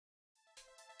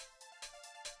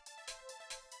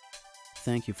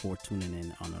Thank you for tuning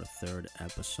in on our third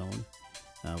episode.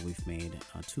 We've made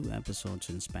two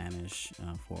episodes in Spanish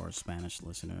for our Spanish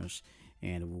listeners,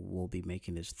 and we'll be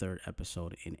making this third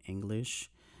episode in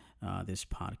English. This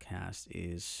podcast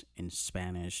is in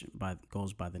Spanish,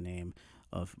 goes by the name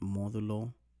of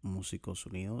Módulo Músicos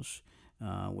Unidos,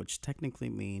 which technically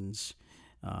means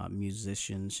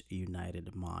Musicians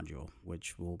United Module,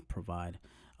 which will provide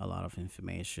a lot of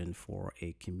information for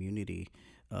a community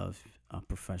of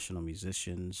professional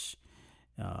musicians,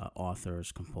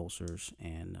 authors, composers,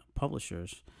 and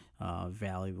publishers,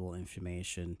 valuable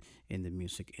information in the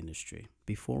music industry.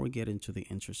 Before we get into the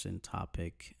interesting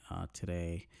topic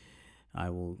today, I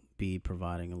will be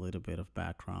providing a little bit of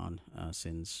background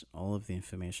since all of the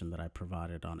information that I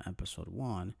provided on episode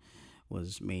 1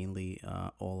 was mainly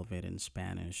all of it in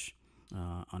Spanish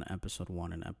on episode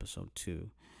 1 and episode 2.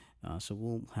 So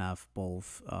we'll have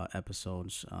both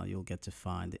episodes. You'll get to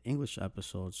find the English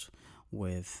episodes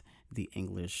with the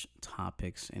English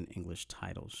topics and English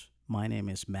titles. My name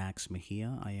is Max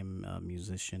Mejia. I am a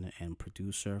musician and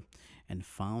producer and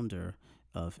founder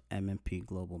of MMP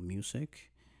Global Music,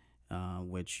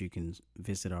 which you can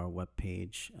visit our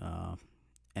webpage,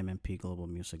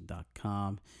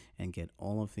 mmpglobalmusic.com, and get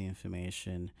all of the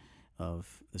information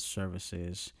of the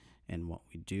services and what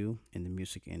we do in the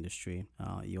music industry.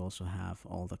 You also have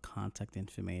all the contact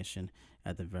information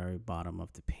at the very bottom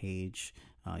of the page.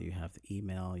 You have the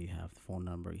email, you have the phone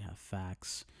number, you have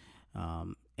fax.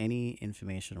 Any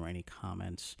information or any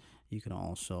comments, you can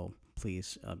also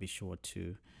please be sure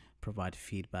to provide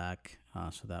feedback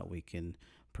so that we can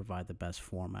provide the best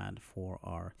format for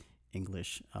our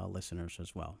English listeners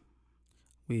as well.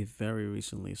 We've very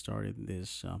recently started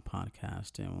this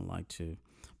podcast and would like to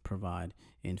provide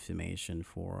information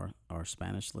for our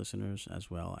Spanish listeners as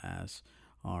well as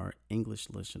our English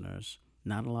listeners.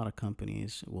 Not a lot of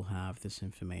companies will have this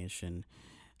information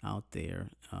out there,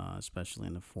 especially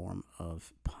in the form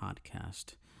of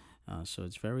podcast. So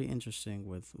it's very interesting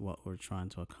with what we're trying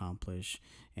to accomplish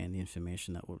and the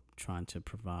information that we're trying to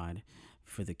provide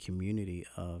for the community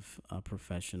of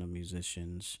professional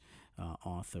musicians,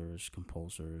 authors,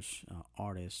 composers,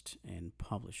 artists, and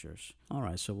publishers. All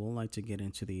right, so we'll like to get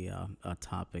into the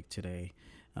topic today,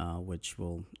 which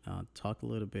will talk a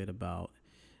little bit about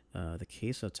the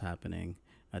case that's happening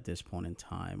at this point in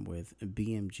time with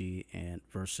Bmg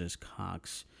versus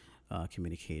Cox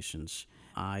Communications.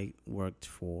 I worked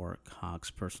for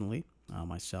Cox personally,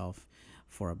 myself,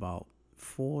 for about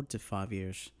 4 to 5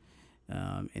 years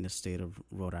in the state of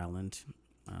Rhode Island.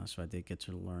 So I did get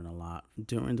to learn a lot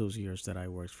during those years that I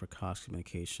worked for COX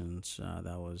Communications.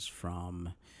 That was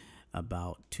from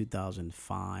about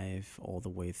 2005 all the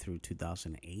way through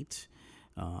 2008.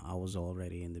 I was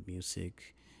already in the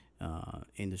music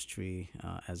industry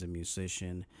as a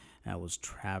musician. I was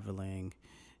traveling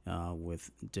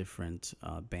with different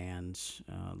bands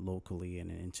locally and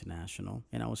international,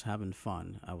 and I was having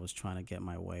fun. I was trying to get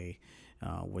my way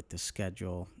with the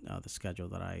schedule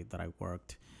that I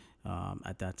worked.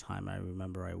 At that time, I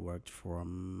remember I worked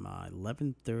from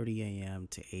 11:30 a.m.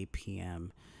 to 8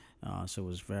 p.m. So it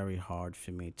was very hard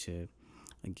for me to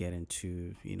get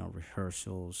into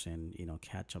rehearsals and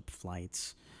catch up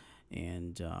flights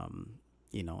and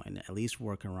and at least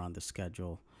work around the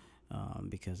schedule.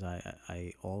 Because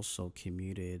I also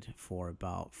commuted for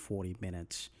about 40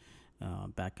 minutes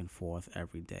back and forth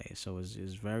every day. So it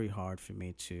was very hard for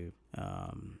me to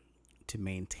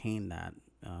maintain that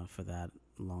for that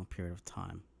long period of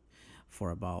time.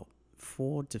 For about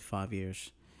 4 to 5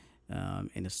 years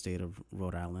in the state of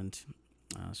Rhode Island.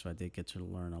 So I did get to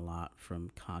learn a lot from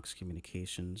COX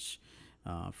Communications,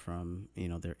 from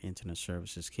their internet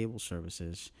services, cable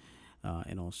services,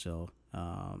 and also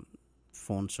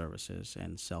phone services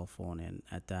and cell phone. And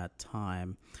at that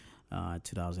time,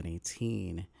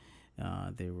 2018,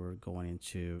 they were going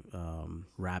into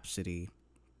Rhapsody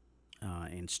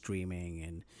and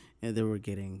streaming, and they were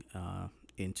getting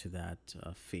into that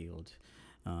field.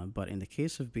 But in the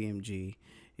case of Bmg,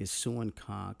 is suing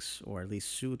Cox, or at least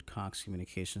sued COX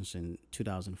Communications in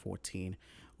 2014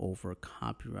 over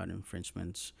copyright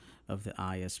infringements of the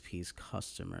ISP's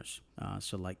customers.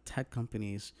 So like tech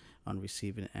companies, on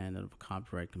receiving end of a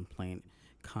copyright complaint,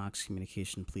 COX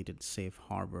Communication pleaded safe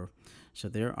harbor. So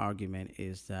their argument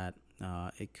is that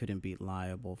it couldn't be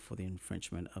liable for the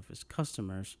infringement of its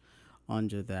customers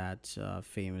under that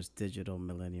famous Digital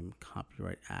Millennium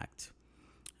Copyright Act.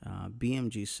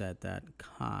 Bmg said that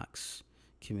COX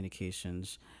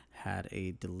Communications had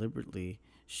a deliberately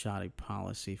shoddy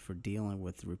policy for dealing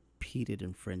with repeated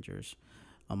infringers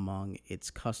among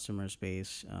its customers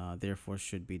base, therefore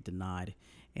should be denied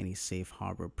any safe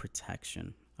harbor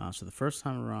protection. So the first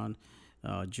time around,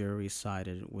 jury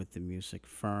sided with the music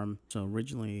firm. So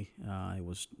originally, it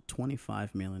was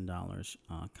 $25 million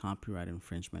copyright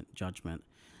infringement judgment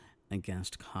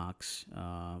against Cox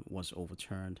was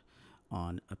overturned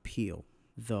on appeal,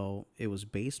 though it was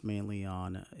based mainly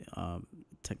on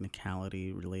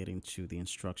technicality relating to the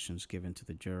instructions given to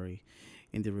the jury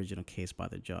in the original case by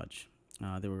the judge.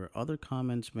 There were other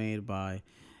comments made by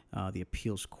the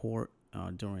appeals court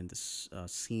during this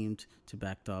seemed to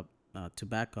back up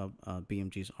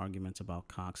BMG's arguments about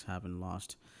Cox having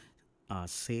lost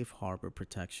safe harbor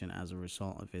protection as a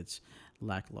result of its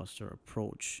lackluster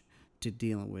approach to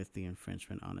dealing with the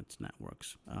infringement on its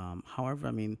networks. However,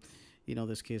 I mean,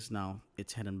 this case now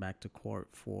it's heading back to court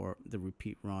for the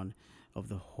repeat run of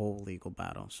the whole legal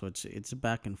battle. So it's a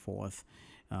back and forth.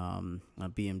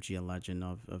 BMG alleging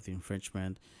of the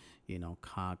infringement.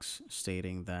 Cox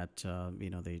stating that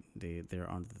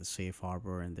they're under the safe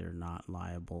harbor and they're not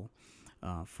liable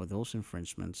for those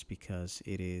infringements because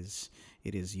it is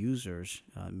users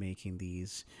making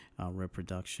these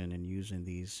reproduction and using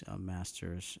these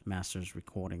masters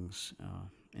recordings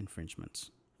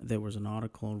infringements. There was an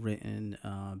article written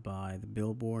by the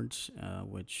billboards,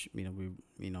 which we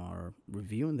are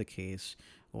reviewing the case,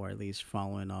 or at least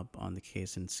following up on the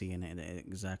case and seeing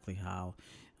exactly how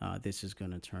this is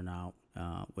going to turn out.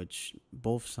 Which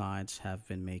both sides have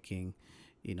been making,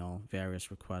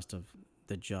 various requests of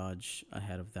the judge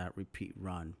ahead of that repeat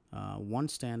run. One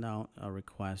standout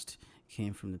request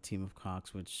came from the team of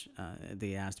Cox, which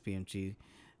they asked BMG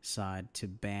side to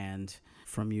ban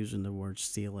from using the word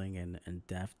stealing and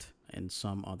theft and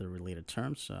some other related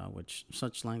terms, which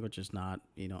such language is not,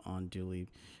 unduly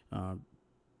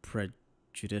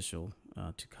prejudicial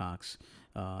to Cox.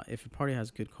 If a party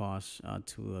has good cause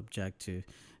to object to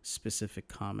specific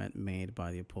comment made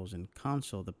by the opposing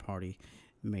counsel, the party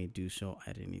may do so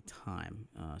at any time.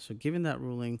 So given that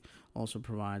ruling also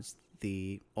provides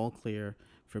the all clear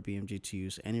for BMG to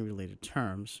use any related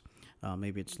terms,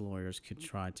 maybe its lawyers could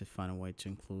try to find a way to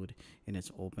include in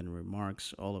its open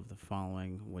remarks all of the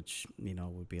following, which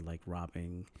would be like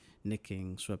robbing,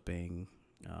 nicking, sweeping,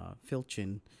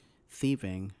 filching,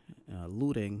 thieving,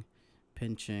 looting,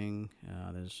 pinching.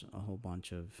 There's a whole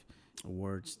bunch of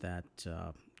words that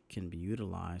can be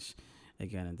utilized.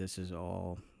 Again, and this is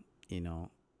all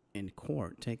in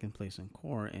court, taking place in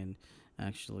court, and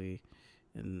actually,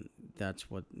 and that's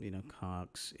what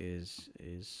Cox is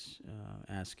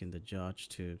asking the judge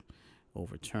to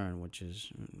overturn, which is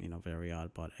very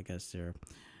odd. But I guess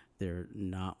they're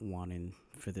not wanting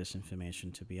for this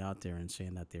information to be out there and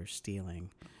saying that they're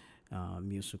stealing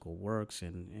musical works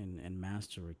and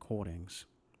master recordings.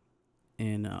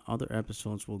 In other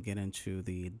episodes, we'll get into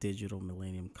the Digital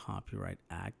Millennium Copyright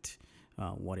Act,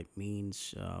 what it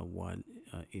means, what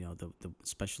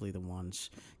especially the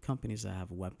companies that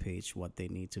have a web page, what they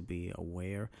need to be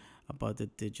aware about the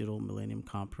Digital Millennium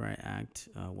Copyright Act,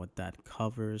 what that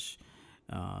covers,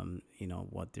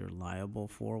 what they're liable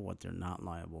for, what they're not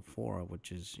liable for,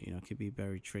 which is, could be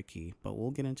very tricky. But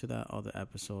we'll get into that other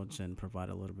episodes and provide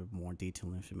a little bit more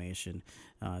detailed information.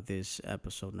 This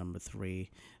episode number 3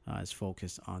 is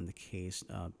focused on the case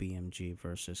Bmg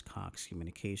versus Cox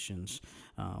Communications,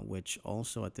 which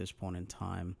also at this point in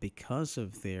time, because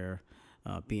of their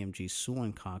Bmg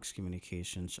suing Cox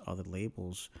Communications, other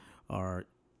labels are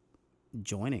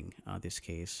joining this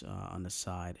case on the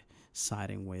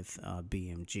siding with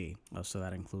BMG. So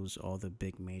that includes all the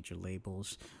big major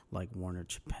labels like Warner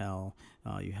Chappell,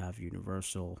 you have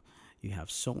Universal, you have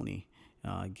Sony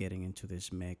getting into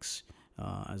this mix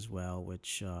as well,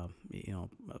 which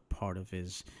part of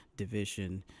his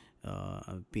division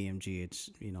of BMG, it's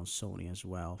Sony as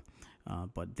well,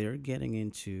 but they're getting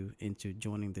into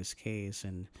joining this case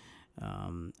and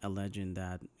alleging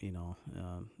that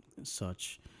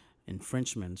such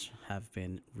infringements have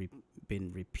been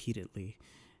repeatedly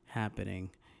happening,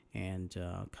 and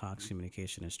Cox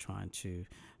Communication is trying to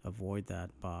avoid that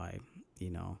by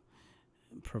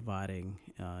providing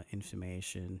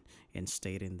information and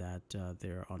stating that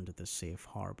they're under the safe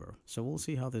harbor. So we'll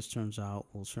see how this turns out.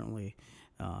 We'll certainly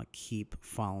keep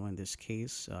following this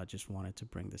case. Just wanted to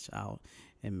bring this out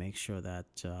and make sure that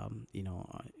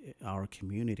our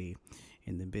community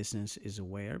in the business is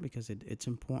aware, because it's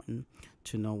important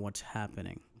to know what's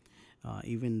happening.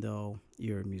 Even though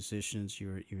you're musicians,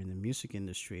 you're in the music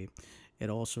industry, it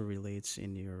also relates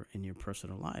in your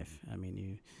personal life. I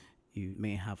mean, you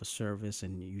may have a service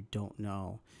and you don't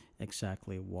know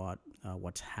exactly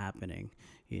what's happening,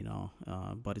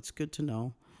 but it's good to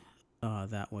know.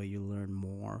 That way you learn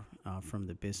more from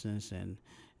the business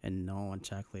and know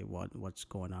exactly what's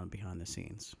going on behind the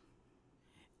scenes.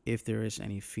 If there is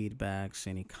any feedbacks,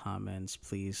 any comments,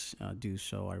 please do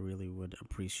so. I really would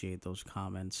appreciate those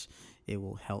comments. It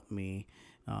will help me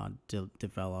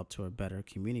develop to a better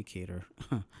communicator.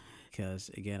 Because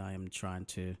again, I am trying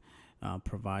to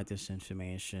provide this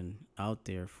information out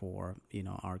there for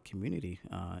our community,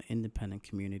 independent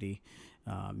community,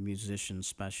 musicians,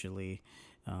 especially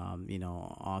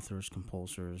authors,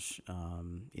 composers,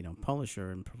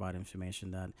 publisher, and provide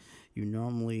information that you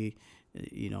normally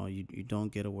you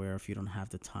don't get aware if you don't have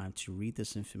the time to read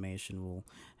this information. Will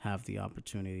have the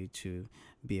opportunity to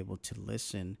be able to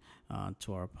listen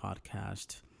to our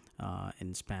podcast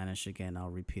in Spanish. Again,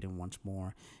 I'll repeat it once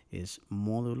more, is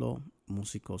Módulo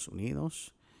Músicos Unidos.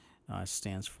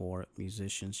 Stands for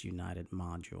Musicians United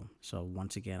Module. So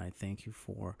once again, I thank you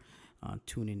for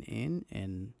tuning in,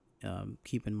 and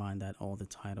keep in mind that all the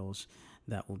titles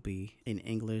that will be in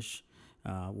English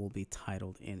will be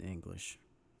titled in English.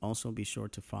 Also, be sure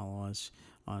to follow us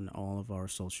on all of our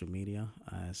social media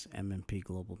as MMP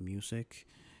Global Music.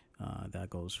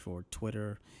 That goes for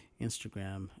Twitter,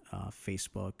 Instagram,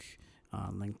 Facebook,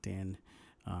 LinkedIn,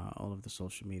 all of the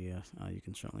social media. You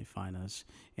can certainly find us.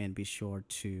 And be sure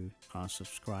to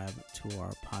subscribe to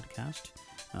our podcast,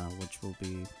 which will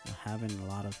be having a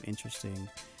lot of interesting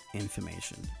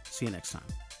information. See you next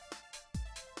time.